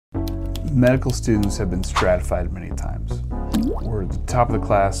Medical students have been stratified many times. We're at the top of the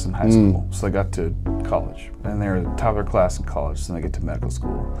class in high school, so they got to college. And they're at the top of their class in college, so they get to medical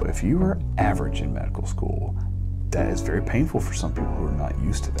school. If you are average in medical school, that is very painful for some people who are not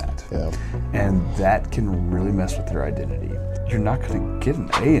used to that. Yeah. And that can really mess with their identity. You're not going to get an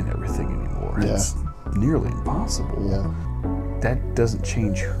A in everything anymore. Yeah. It's nearly impossible. Yeah. That doesn't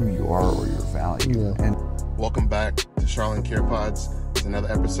change who you are or your value. Yeah. And welcome back to Charlotte Care Pods. It's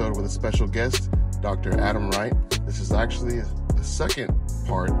another episode with a special guest, Dr. Adam Wright. This is actually the second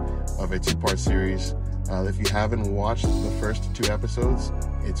part of a two-part series. If you haven't watched the first two episodes,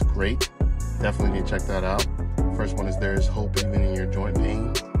 it's great. Definitely need to check that out. First one is There is Hope Even in Your Joint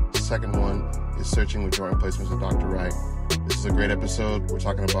Pain. Second one is Searching with Joint Replacements with Dr. Wright. This is a great episode. We're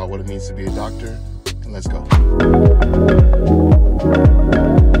talking about what it means to be a doctor, and let's go.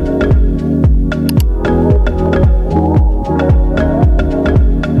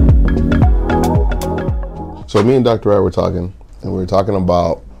 So me and Dr. Wright were talking, and we were talking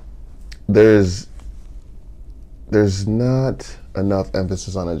about there's not enough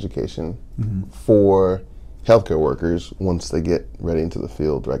emphasis on education for healthcare workers once they get ready into the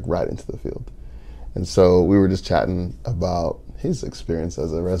field, like right into the field. And so we were just chatting about his experience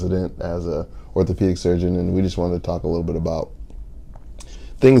as a resident, as a orthopedic surgeon, and we just wanted to talk a little bit about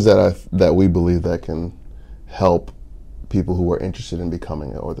things that we believe that can help people who are interested in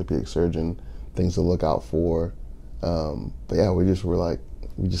becoming an orthopedic surgeon, things to look out for. But yeah, we just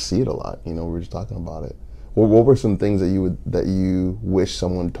see it a lot. You know, we were just talking about it. What were some things that you wish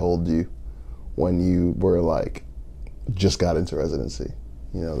someone told you when you were like just got into residency?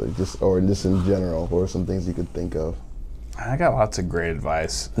 You know, or just in general, or some things you could think of? I got lots of great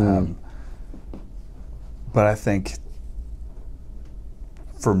advice, but I think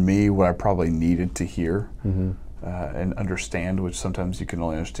for me, what I probably needed to hear and understand, which sometimes you can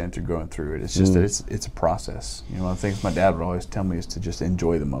only understand through going through it, it's just that it's a process. You know, one of the things my dad would always tell me is to just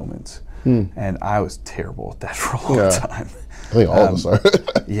enjoy the moments. And I was terrible at that for a long time. I think all of us are.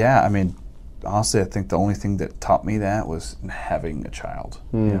 Yeah, I mean, honestly, I think the only thing that taught me that was having a child,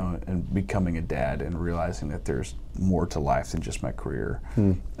 you know, and becoming a dad and realizing that there's more to life than just my career.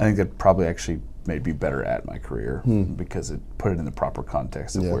 I think that probably actually made me better at my career because it put it in the proper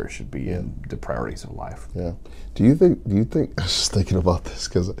context of where it should be in the priorities of life. Yeah. Do you think, I was just thinking about this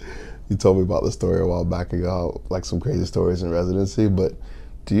because you told me about the story a while back ago, like some crazy stories in residency, but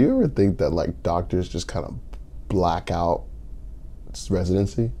do you ever think that like doctors just kind of black out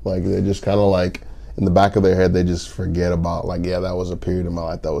residency? Like they just kind of like in the back of their head, they just forget about like, yeah, that was a period in my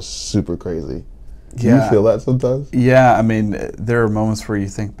life that was super crazy. Do you feel that sometimes? Yeah, I mean, there are moments where you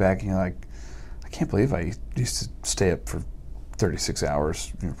think back and you're like, I can't believe I used to stay up for 36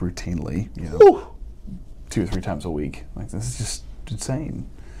 hours routinely, you know, 2 or 3 times a week. Like, this is just insane.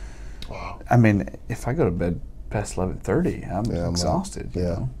 Wow. I mean, if I go to bed past 11:30, I'm exhausted. You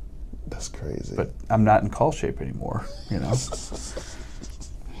know? That's crazy. But I'm not in call shape anymore, you know.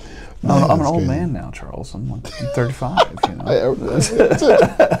 I'm an old man now, Charles. I'm like 35, you know.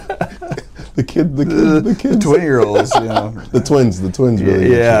 The kids. The 20-year-olds, you know. The twins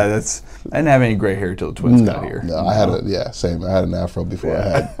really. Yeah, I didn't have any gray hair till the twins got here. No, I had same. I had an afro before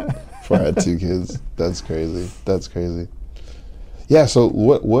I had 2 kids. That's crazy. Yeah. So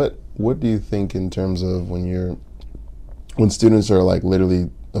what do you think in terms of when students are like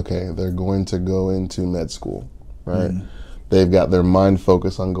literally, okay, they're going to go into med school, right? They've got their mind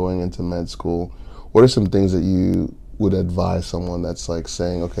focused on going into med school. What are some things that you would advise someone that's like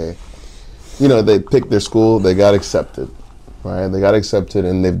saying, okay, you know, they picked their school, they got accepted, right? They got accepted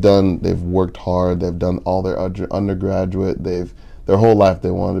and they've worked hard, they've done all their undergraduate, their whole life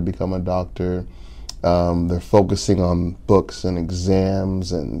they wanted to become a doctor. They're focusing on books and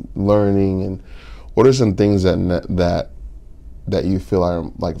exams and learning. And what are some things that you feel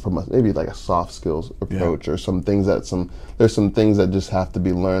are like from maybe like a soft skills approach, or some things there's some things that just have to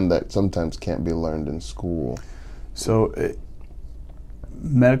be learned that sometimes can't be learned in school? So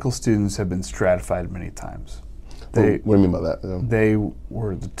medical students have been stratified many times. What do you mean by that? They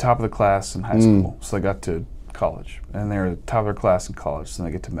were at the top of the class in high school, so they got to college. And they're at the top of their class in college, so they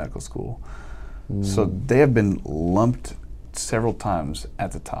get to medical school. So they have been lumped several times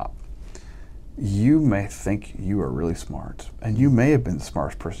at the top. You may think you are really smart, and you may have been the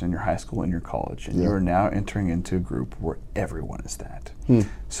smartest person in your high school and your college, and you are now entering into a group where everyone is that.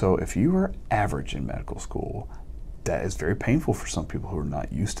 So if you are average in medical school, that is very painful for some people who are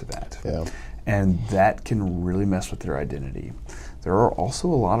not used to that. And that can really mess with their identity. There are also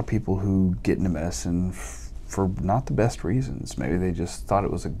a lot of people who get into medicine for not the best reasons. Maybe they just thought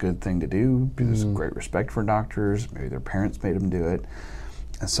it was a good thing to do because there's great respect for doctors. Maybe their parents made them do it.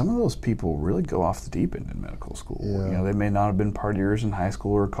 And some of those people really go off the deep end in medical school. Yeah. You know, they may not have been partiers in high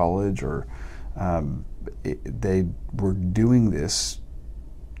school or college, or they were doing this,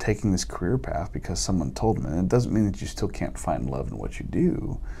 taking this career path because someone told them. And it doesn't mean that you still can't find love in what you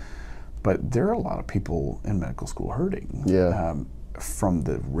do, but there are a lot of people in medical school hurting. Yeah. From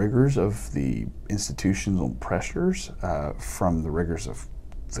the rigors of the institutional pressures, from the rigors of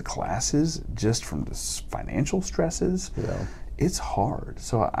the classes, just from the financial stresses. Yeah. It's hard.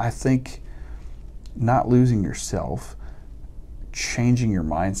 So I think not losing yourself, changing your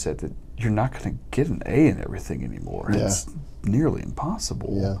mindset that you're not going to get an A in everything anymore. Yeah. It's nearly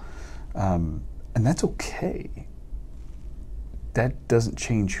impossible. Yeah. And that's okay. That doesn't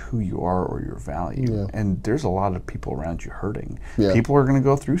change who you are or your value. Yeah. And there's a lot of people around you hurting. Yeah. People are going to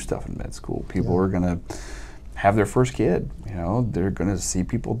go through stuff in med school. People are going to have their first kid. You know, they're going to see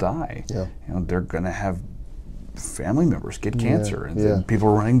people die. Yeah. You know, they're going to have family members get cancer, and Yeah. then people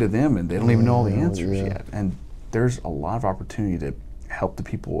are running to them, and they don't even know all the answers Yeah. yet. And there's a lot of opportunity to help the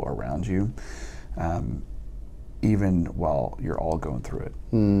people around you, even while you're all going through it.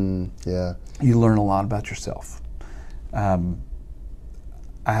 Yeah. You learn a lot about yourself.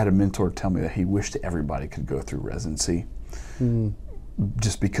 I had a mentor tell me that he wished everybody could go through residency,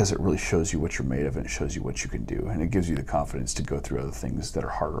 just because it really shows you what you're made of, and it shows you what you can do, and it gives you the confidence to go through other things that are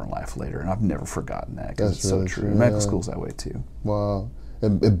harder in life later. And I've never forgotten that, because it's really so true. true. Medical Yeah. school's that way too. Wow.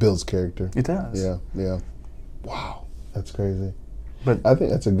 It builds character. It does. Yeah. Yeah. Wow. That's crazy. But I think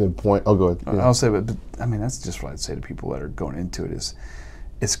that's a good point. Oh, go ahead. Yeah. I'll say, but I mean, that's just what I'd say to people that are going into it is,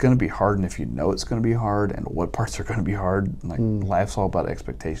 it's going to be hard, and if you know it's going to be hard, and what parts are going to be hard, like life's all about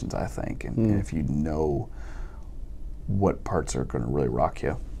expectations, I think, and if you know what parts are going to really rock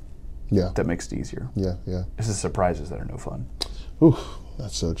you, that makes it easier. Yeah. Yeah. It's the surprises that are no fun. Ooh,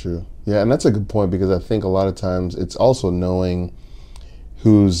 that's so true. Yeah, and that's a good point, because I think a lot of times it's also knowing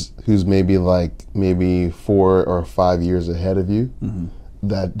who's maybe 4 or 5 years ahead of you,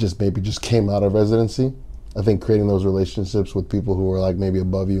 that just came out of residency. I think creating those relationships with people who are like maybe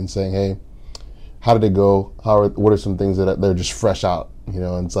above you and saying, hey, how did it go? What are some things that they're just fresh out, you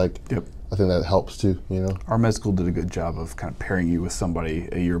know? And it's like, I think that helps too, you know? Our med school did a good job of kind of pairing you with somebody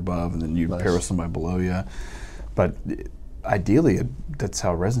a year above, and then you pair with somebody below you. But ideally, that's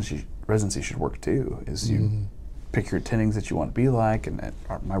how residency should work too, is you pick your attendings that you want to be like, and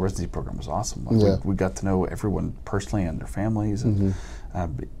my residency program was awesome. Like we got to know everyone personally and their families, and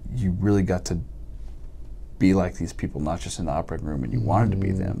you really got to be like these people, not just in the operating room, and you wanted to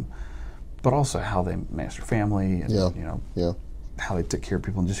be them, but also how they managed their family, and you know, how they took care of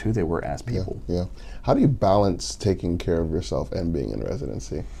people, and just who they were as people. Yeah. How do you balance taking care of yourself and being in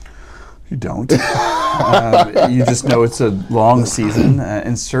residency? You don't. You just know it's a long season,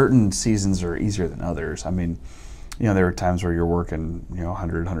 and certain seasons are easier than others. I mean, you know, there are times where you're working,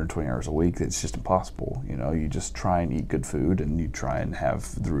 100, 120 hours a week. It's just impossible. You know, you just try and eat good food, and you try and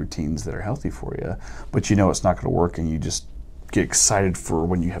have the routines that are healthy for you, but you know it's not going to work, and you just get excited for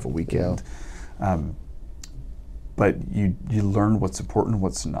when you have a weekend. But you learn what's important and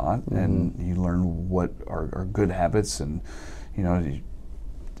what's not, and you learn what are good habits. And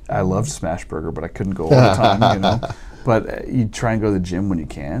I loved Smash Burger, but I couldn't go all the time. But you try and go to the gym when you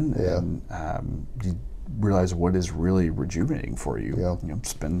can, and you realize what is really rejuvenating for you.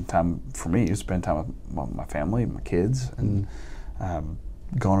 Spend time with my family, my kids, and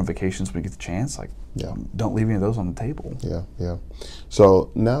go on vacations when you get the chance. Don't leave any of those on the table.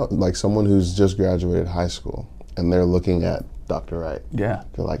 So now, like someone who's just graduated high school and they're looking at Dr. Wright, they're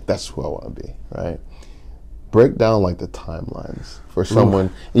like, that's who I want to be, right? Break down like the timelines for someone,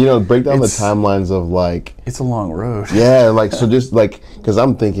 break down the timelines of like, it's a long road. So just like, cause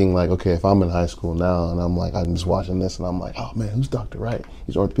I'm thinking like, okay, if I'm in high school now and I'm just watching this and I'm like, oh man, who's Dr. Wright?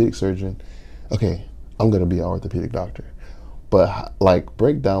 He's an orthopedic surgeon. Okay, I'm going to be an orthopedic doctor. But like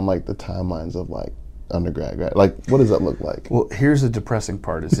break down like the timelines of like undergrad, right? Like what does that look like? Well, here's the depressing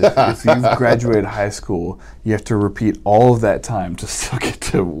part is if you've graduated high school, you have to repeat all of that time to still get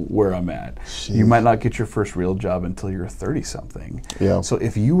to where I'm at. Jeez. You might not get your first real job until you're 30-something. So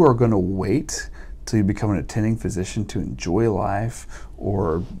if you are going to wait till you become an attending physician to enjoy life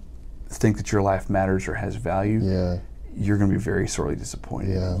or think that your life matters or has value, you're going to be very sorely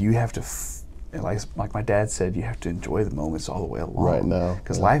disappointed. You have to like my dad said, you have to enjoy the moments all the way along. Right now.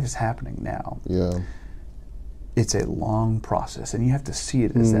 Because life is happening now. It's a long process, and you have to see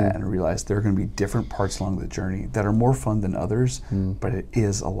it as that and realize there are going to be different parts along the journey that are more fun than others, but it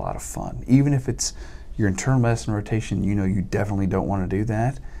is a lot of fun. Even if it's your internal medicine rotation, you definitely don't want to do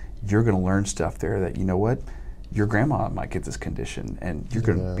that, you're going to learn stuff there that, your grandma might get this condition, and you're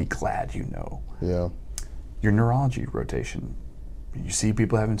going to be glad Your neurology rotation, You see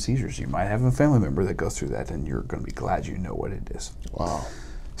people having seizures. You might have a family member that goes through that, and you're going to be glad you know what it is. Wow.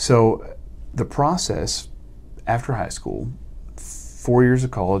 So the process after high school, 4 years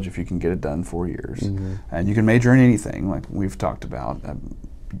of college, if you can get it done, 4 years. And you can major in anything, like we've talked about.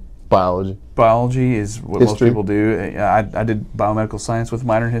 Biology. Biology is what History. most people do. I did biomedical science with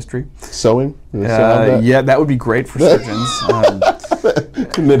minor in history. Sewing? You still have that? Yeah, that would be great for surgeons.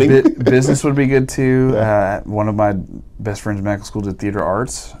 Knitting. Business would be good too. One of my best friends in medical school did theater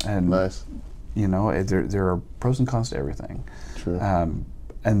arts, and Nice. you know, there are pros and cons to everything. True.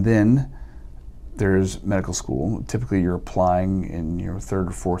 And then there's medical school. Typically, you're applying in your third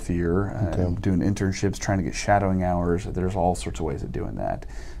or fourth year, doing internships, trying to get shadowing hours. There's all sorts of ways of doing that.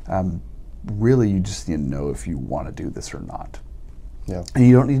 Really, you just need to know if you want to do this or not. Yeah. And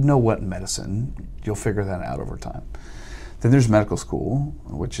you don't need to know what in medicine. You'll figure that out over time. Then there's medical school,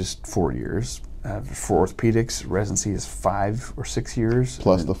 which is 4 years. For orthopedics, residency is 5 or 6 years.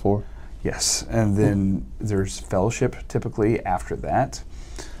 Plus the 4? Yes. And then there's fellowship typically after that.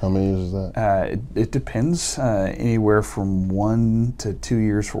 How many years is that? It depends. Anywhere from 1 to 2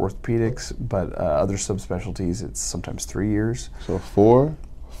 years for orthopedics, but other subspecialties, it's sometimes 3 years. So 4,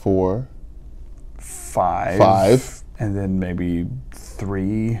 5, and then maybe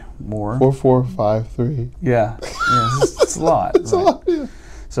 3 more. 4, 4, 5, 3. Yeah, it's a lot. It's a lot, yeah.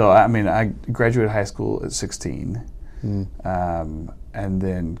 So I mean, I graduated high school at 16, and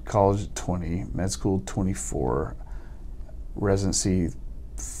then college at 20, med school 24, residency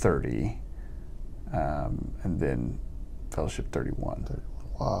 30, and then fellowship 31.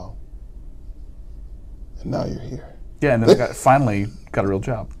 Wow. And now you're here. Yeah, and then I finally got a real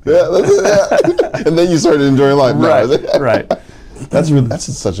job. Yeah, and then you started enjoying life. Right. That's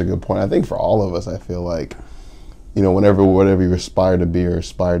such a good point. I think for all of us, I feel like, you know, whatever you aspire to be or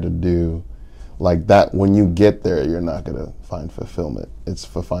aspire to do, like that, when you get there, you're not gonna find fulfillment. It's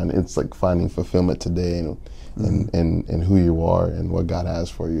like finding fulfillment today and who you are and what God has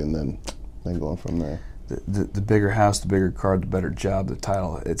for you, and then going from there. The bigger house, the bigger car, the better job, the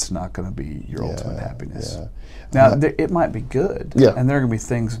title, it's not going to be your ultimate happiness. Yeah. Now, it might be good, and there are going to be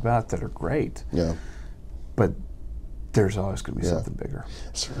things about it that are great, but there's always going to be something bigger.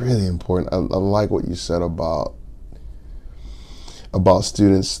 It's really important. I like what you said about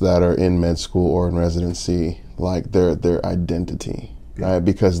students that are in med school or in residency, like their identity, right?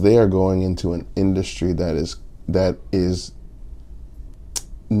 Because they are going into an industry that is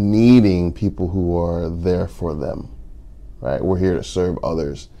needing people who are there for them, right? We're here to serve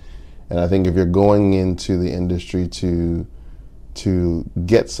others. And I think if you're going into the industry to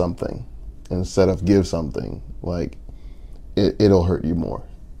get something instead of give something, like it'll hurt you more,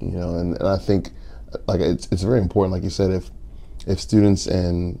 you know? And I think like it's very important, like you said, if students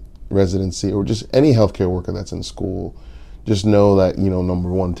in residency or just any healthcare worker that's in school, just know that, you know, number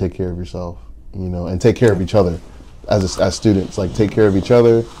one, take care of yourself, you know, and take care of each other. As students, like take care of each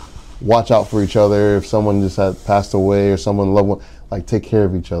other, watch out for each other. If someone just had passed away or someone loved one, like take care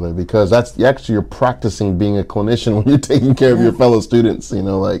of each other, because that's actually you're practicing being a clinician when you're taking care of your fellow students. You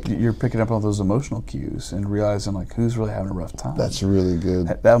know, like you're picking up on those emotional cues and realizing like who's really having a rough time. That's really good.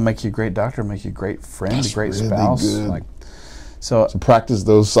 That'll make you a great doctor, make you a great friend, a great really spouse. Good. Like so practice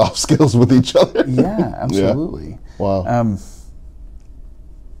those soft skills with each other. Yeah, absolutely. Yeah. Wow.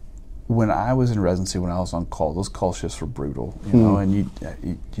 When I was in residency, when I was on call, those call shifts were brutal, you know, and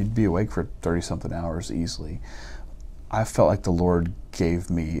you'd be awake for 30-something hours easily. I felt like the Lord gave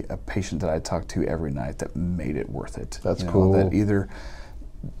me a patient that I talked to every night that made it worth it. That's cool. That either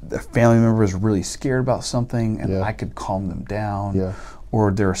the family member was really scared about something and I could calm them down,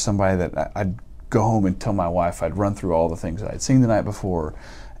 or there was somebody that I'd go home and tell my wife, I'd run through all the things that I'd seen the night before,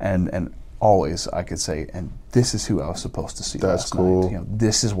 and always I could say, and this is who I was supposed to see last night. You know,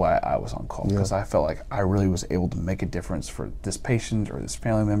 this is why I was on call, because I felt like I really was able to make a difference for this patient or this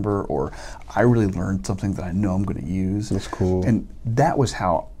family member, or I really learned something that I know I'm going to use. That's cool. And that was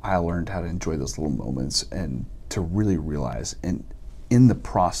how I learned how to enjoy those little moments and to really realize in the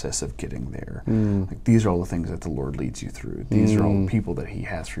process of getting there, like these are all the things that the Lord leads you through. These are all the people that He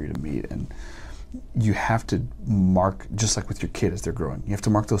has for you to meet, and you have to mark, just like with your kid as they're growing, you have to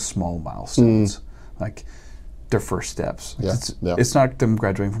mark those small milestones, like their first steps. It's not them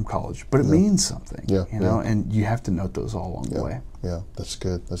graduating from college, but it means something, you know, and you have to note those all along the way. Yeah, that's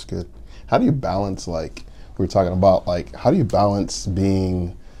good, that's good. How do you balance, like, we were talking about, like, how do you balance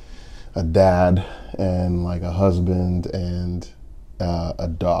being a dad and, like, a husband and a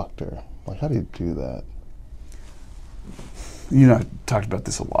doctor? Like, how do you do that? You know, I talked about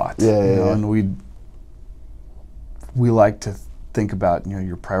this a lot. And we like to think about, you know,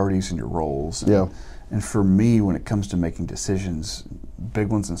 your priorities and your roles. And for me, when it comes to making decisions, big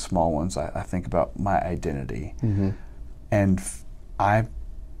ones and small ones, I think about my identity. And I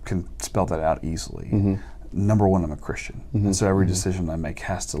can spell that out easily. Number one, I'm a Christian. And so every decision I make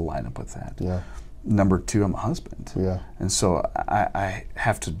has to line up with that. Number two, I'm a husband. And so I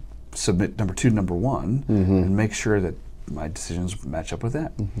have to submit number two to number one and make sure that my decisions match up with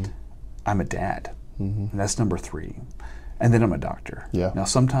that. I'm a dad. And that's number three. And then I'm a doctor. Now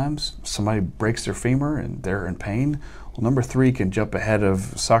sometimes somebody breaks their femur and they're in pain. Well, number three can jump ahead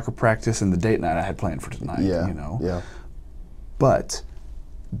of soccer practice and the date night I had planned for tonight. You know. But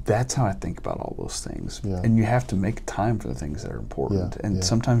that's how I think about all those things. And you have to make time for the things that are important. And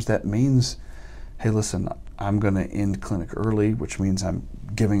sometimes that means, hey, listen, I'm going to end clinic early, which means I'm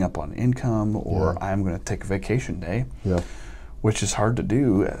giving up on income, or I'm going to take a vacation day. Which is hard to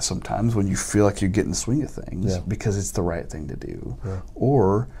do sometimes when you feel like you get in the swing of things because it's the right thing to do.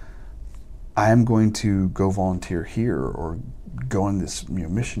 Or I'm going to go volunteer here or go on this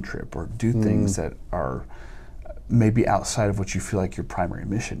mission trip or do things that are maybe outside of what you feel like your primary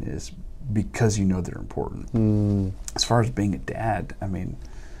mission is because you know they're important. As far as being a dad, I mean,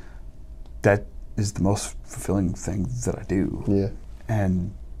 that is the most fulfilling thing that I do.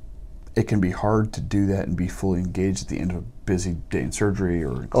 And it can be hard to do that and be fully engaged at the end of a busy day in surgery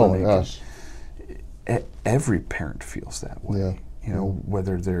or in clinic. Oh my gosh. Every parent feels that way. You know,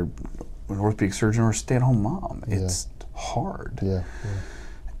 whether they're an orthopedic surgeon or a stay-at-home mom, it's hard.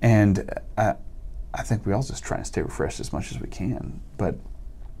 And I think we all just try and stay refreshed as much as we can. But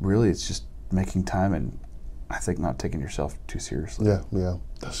really, it's just making time and I think not taking yourself too seriously.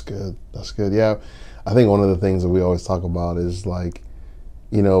 That's good. That's good. I think one of the things that we always talk about is like,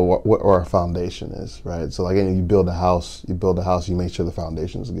 you know, what our foundation is, right? So like you build a house, you make sure the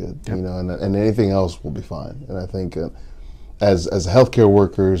foundation is good, you know, and anything else will be fine. And I think as healthcare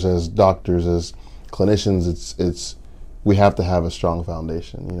workers, as doctors, as clinicians, it's we have to have a strong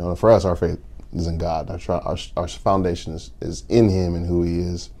foundation. You know, and for us, our faith is in God. Our foundation is in Him and who He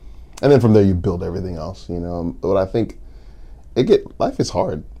is, and then from there you build everything else. You know, but I think life is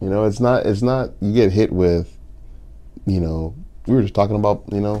hard. You know, it's not you get hit with, you know. We were just talking about,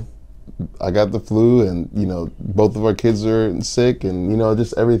 you know, I got the flu and, you know, both of our kids are sick and, you know,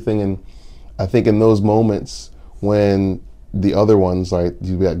 just everything. And I think in those moments when the other ones, like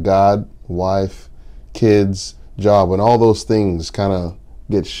you got God, wife, kids, job, when all those things kind of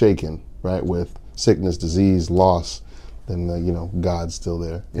get shaken, right, with sickness, disease, loss, then, you know, God's still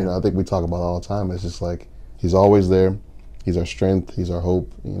there. You know, I think we talk about it all the time. It's just like He's always there. He's our strength. He's our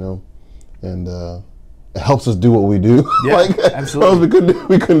hope, you know, and it helps us do what we do. Like, absolutely.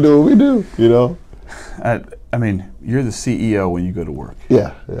 We couldn't do what we do, you know? I mean, you're the CEO when you go to work.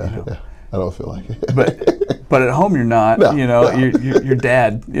 Yeah. I don't feel like it. But at home you're not, you know, you're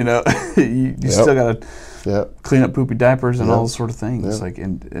dad, you know. you still got to clean up poopy diapers and all those sort of things. Like,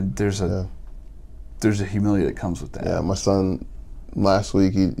 and there's a humility that comes with that. Yeah, my son, last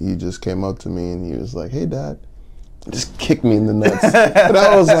week, he just came up to me and he was like, hey, Dad. Just kicked me in the nuts, and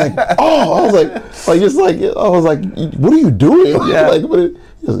I was like, I was like, what are you doing? Like,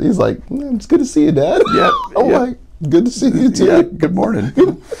 he's like, it's good to see you, Dad. I'm like, good to see you too. Good morning. Like,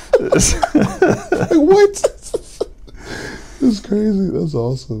 what? It's crazy. That's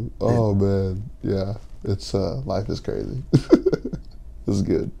awesome. Oh man, it's life is crazy. It's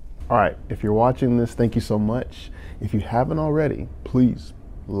good. All right, if you're watching this, thank you so much. If you haven't already, please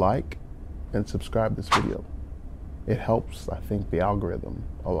like and subscribe this video. It helps, I think, the algorithm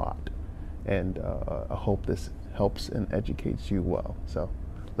a lot. And I hope this helps and educates you well. So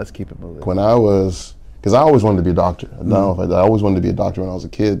let's keep it moving. When I was, because I always wanted to be a doctor. I always wanted to be a doctor when I was a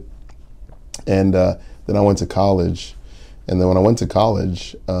kid. And then I went to college. And then when I went to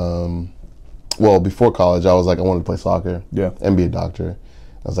college, well, before college, I was like, I wanted to play soccer and be a doctor.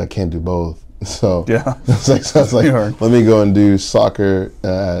 I was like, can't do both. So I was like, let me go and do soccer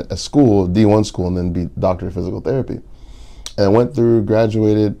at a school, D1 school, and then be doctor of physical therapy. And I went through,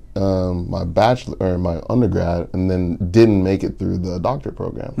 graduated my bachelor or my undergrad, and then didn't make it through the doctorate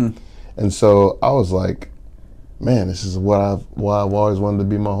program. And so I was like, man, this is what I've always wanted to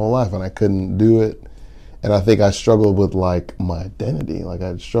be my whole life, and I couldn't do it. And I think I struggled with like my identity. Like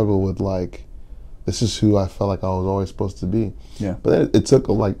I struggled with like, this is who I felt like I was always supposed to be. But then it took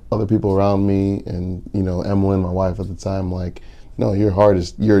like other people around me, and you know, Emily, my wife at the time, like, no, your heart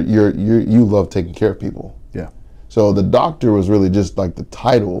is you love taking care of people. So the doctor was really just like the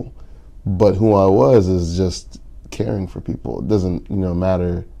title, but who I was is just caring for people. It doesn't, you know,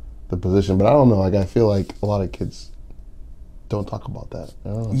 matter the position. But I don't know. Like I feel like a lot of kids don't talk about that. I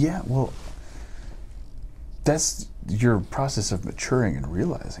don't know. Yeah, well, that's your process of maturing and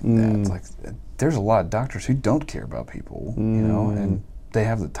realizing that. Like there's a lot of doctors who don't care about people, you know, and they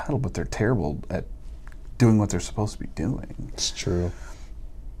have the title, but they're terrible at doing what they're supposed to be doing. It's true.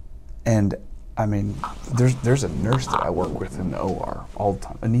 And I mean, there's a nurse that I work with in the OR all the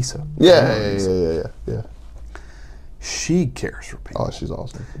time, Anissa. Yeah. She cares for people. Oh, she's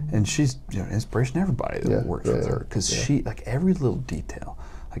awesome. And she's, you know, inspiration to everybody that works with her, because she, like, every little detail,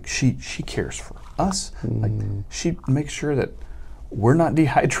 like, she cares for us. Like, she makes sure that we're not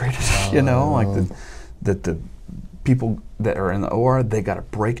dehydrated, you know, like that the people that are in the OR, they got a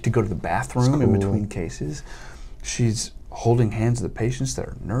break to go to the bathroom in between cases. She's holding hands with the patients that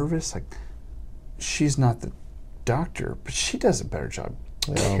are nervous. Like, she's not the doctor, but she does a better job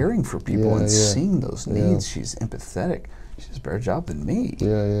caring for people and seeing those needs. She's empathetic. She does a better job than me. You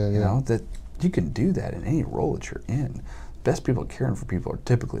know, that you can do that in any role that you're in. Best people caring for people are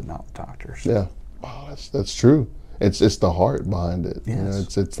typically not doctors. Yeah. Wow, that's true. It's the heart behind it. Yes. You know,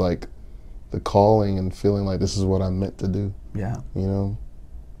 it's like the calling and feeling like this is what I'm meant to do. Yeah. You know,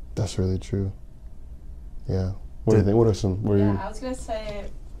 that's really true. Yeah. What do you think? What are some? I was gonna say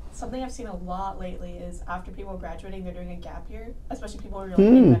something I've seen a lot lately is after people are graduating, they're doing a gap year, especially people who are like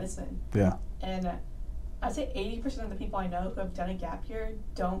in medicine. Yeah. And I'd say 80% of the people I know who have done a gap year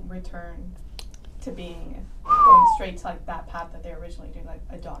don't return to going straight to like that path that they were originally doing, like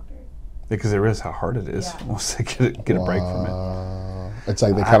a doctor. Because they realize how hard it is once they get a break from it. It's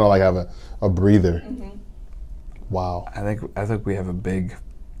like they kind of like have a breather. Wow. I think we have a big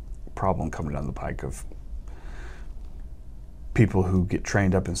problem coming down the pike of people who get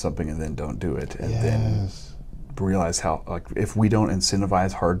trained up in something and then don't do it, and then realize how, like, if we don't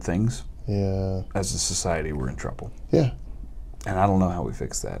incentivize hard things, as a society, we're in trouble. Yeah. And I don't know how we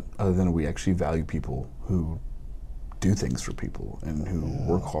fix that, other than we actually value people who do things for people and who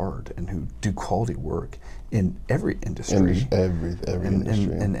work hard and who do quality work in every industry. Every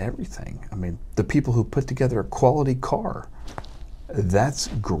industry. And everything. I mean, the people who put together a quality car, that's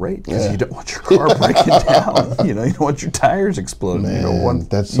great, because you don't want your car breaking down. You know, you don't want your tires exploding. Man, you don't want,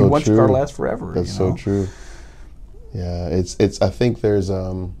 that's so you want true. your car to last forever. That's so true. Yeah, it's. I think there's.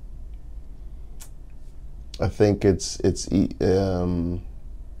 I think it's being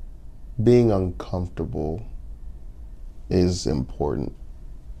uncomfortable is important.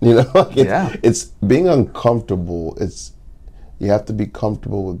 You know, like it's being uncomfortable. You have to be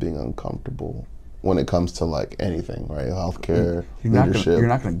comfortable with being uncomfortable when it comes to like anything, right? Healthcare, leadership. You're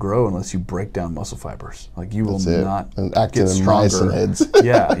not going to grow unless you break down muscle fibers. Like, you will not get stronger. Heads.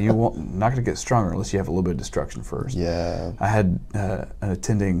 You won't. Not going to get stronger unless you have a little bit of destruction first. Yeah. I had an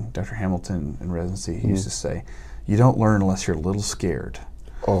attending, Dr. Hamilton, in residency. He used to say, "You don't learn unless you're a little scared."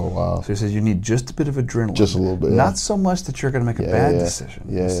 Oh, wow. So he says you need just a bit of adrenaline. Just a little bit. Not so much that you're going to make a bad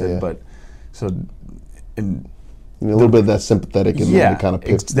decision. But a little bit of that sympathetic and then kind of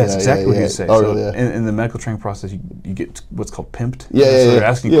pimped. That's exactly what you say. Oh, so in the medical training process, you get what's called pimped. So they're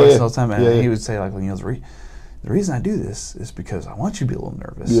asking you questions all the time, and he would say, like, the reason I do this is because I want you to be a little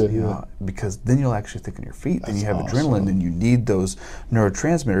nervous, you know, because then you'll actually think on your feet, then you have adrenaline, and you need those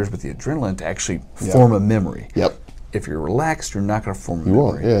neurotransmitters with the adrenaline to actually form a memory. Yep. If you're relaxed, you're not going to form a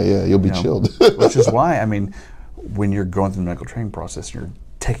memory. You won't. You'll be chilled. Which is why, I mean, when you're going through the medical training process, you're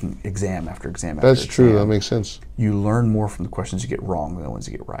taking exam after exam after exam. That's true. That makes sense. You learn more from the questions you get wrong than the ones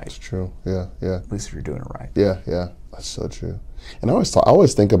you get right. That's true. Yeah. At least if you're doing it right. Yeah. That's so true. And I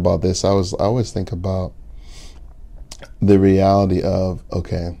always think about this. I always think about the reality of,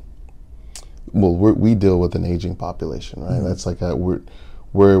 okay, well, we deal with an aging population, right? That's like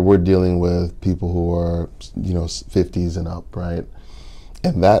we're dealing with people who are, you know, 50s and up, right?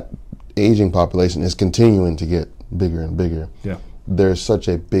 And that aging population is continuing to get bigger and bigger. Yeah. There's such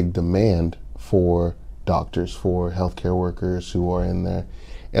a big demand for doctors, for healthcare workers who are in there.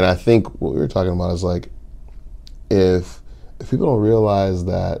 And I think what we were talking about is like, if people don't realize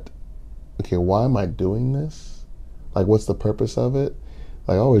that, okay, why am I doing this? Like, what's the purpose of it?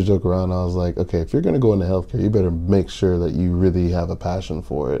 Like, I always joke around, I was like, okay, if you're gonna go into healthcare, you better make sure that you really have a passion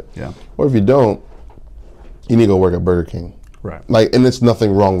for it. Yeah. Or if you don't, you need to go work at Burger King. Right. Like, and there's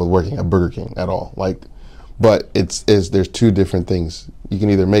nothing wrong with working at Burger King at all. Like, but there's two different things. You can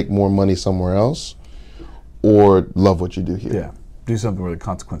either make more money somewhere else or love what you do here. Yeah. Do something where the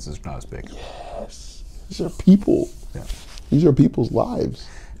consequences are not as big. Yes. These are people. Yeah. These are people's lives.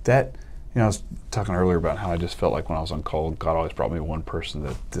 That, you know, I was talking earlier about how I just felt like when I was on call, God always brought me one person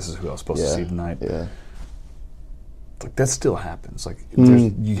that this is who I was supposed to see tonight. Yeah. Like, that still happens. Like,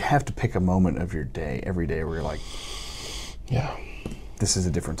 you have to pick a moment of your day, every day, where you're like, yeah, this is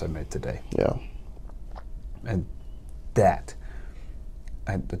a difference I made today. Yeah. And that,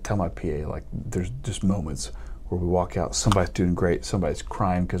 I tell my PA, like, there's just moments where we walk out, somebody's doing great, somebody's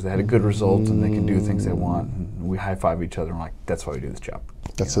crying because they had a good result and they can do the things they want. And we high five each other and we're like, that's why we do this job.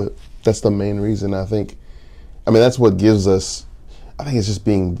 That's it. That's the main reason, I think. I mean, that's what gives us, I think it's just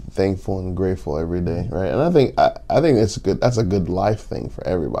being thankful and grateful every day, right? And I think it's good. That's a good life thing for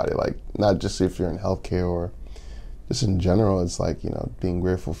everybody. Like, not just if you're in healthcare or just in general. It's like, you know, being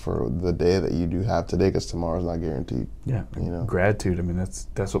grateful for the day that you do have today, because tomorrow's not guaranteed. Yeah, you know, gratitude. I mean,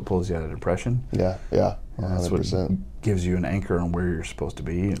 that's what pulls you out of depression. Yeah, 100%. That's what gives you an anchor on where you're supposed to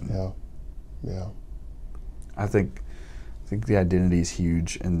be. And yeah. I think the identity is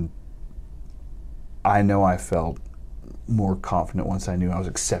huge, and I know I felt more confident once I knew I was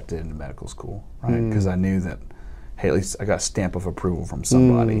accepted into medical school, right? Because I knew that, hey, at least I got a stamp of approval from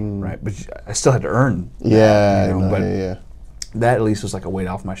somebody, right? But I still had to earn that, you know? But that at least was like a weight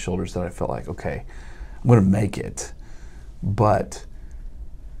off my shoulders, that I felt like, okay, I'm going to make it. But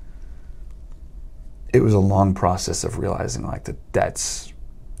it was a long process of realizing like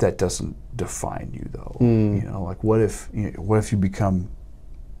that doesn't define you, though. You know, like what if you become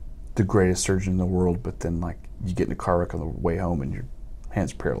the greatest surgeon in the world, but then like you get in a car wreck on the way home and your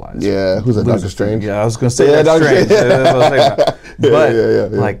hand's paralyzed? Yeah, who's that, Dr. Strange? Yeah, I was going to say Dr. Strange. That's what I was thinking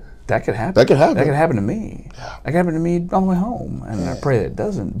about. But like that could happen. That could happen. That could happen to me. Yeah. That could happen to me on the way home, and I pray that it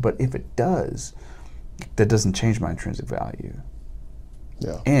doesn't. But if it does, that doesn't change my intrinsic value.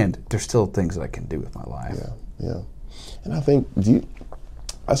 Yeah. And there's still things that I can do with my life. Yeah. And I think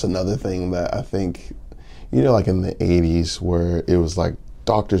that's another thing that I think, you know, like in the 80s where it was like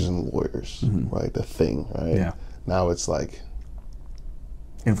doctors and lawyers, right? The thing, right? Yeah. Now it's like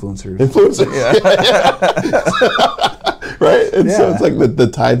influencers. Right? And so it's like the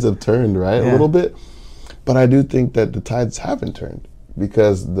tides have turned, right? A little bit. But I do think that the tides haven't turned,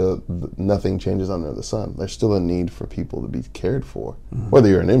 because the nothing changes under the sun. There's still a need for people to be cared for, whether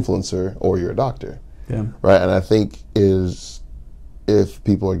you're an influencer or you're a doctor. Yeah. Right? And I think if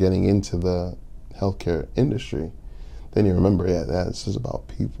people are getting into the healthcare industry, then you remember, this is about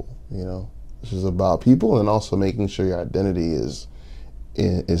people, you know. This is about people, and also making sure your identity is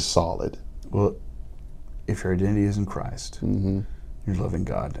solid. Well, if your identity is in Christ, you're loving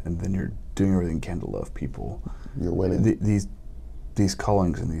God, and then you're doing everything you can to love people, you're winning. These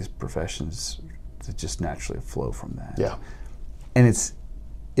callings and these professions that just naturally flow from that. Yeah. And it's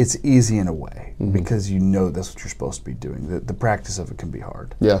easy in a way, because you know that's what you're supposed to be doing. The practice of it can be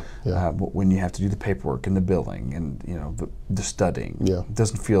hard. Yeah. But when you have to do the paperwork and the billing and, you know, the studying, it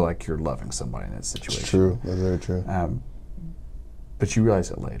doesn't feel like you're loving somebody in that situation. It's true. That's very true. But you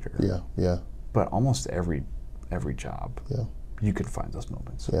realize it later. Yeah. But almost every job, you can find those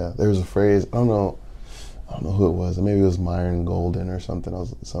moments. Yeah. There was a phrase, I don't know who it was. Maybe it was Myron Golden or something. It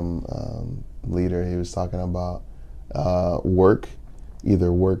was some leader. He was talking about work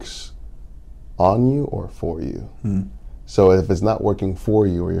either works on you or for you. So if it's not working for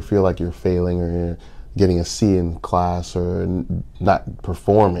you, or you feel like you're failing, or you're getting a C in class, or not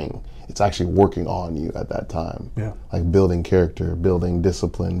performing, it's actually working on you at that time. Yeah. Like building character, building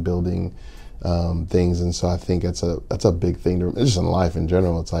discipline, building things. And so I think that's a big thing just in life in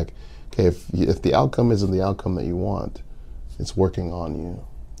general. It's like, okay, if the outcome isn't the outcome that you want, it's working on you.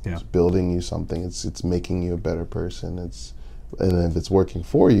 Yeah. It's building you something. It's making you a better person. And if it's working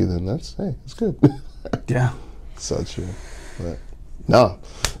for you, then it's good. Yeah. So true. But no,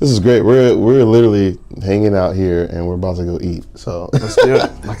 this is great. We're literally hanging out here, and we're about to go eat. So let's do it.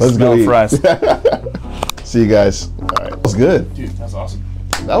 Let's go eat. Fries. See you guys. All right. That was good. Dude, that's awesome.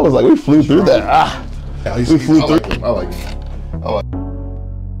 That was like, we flew through that. We flew through. I like it.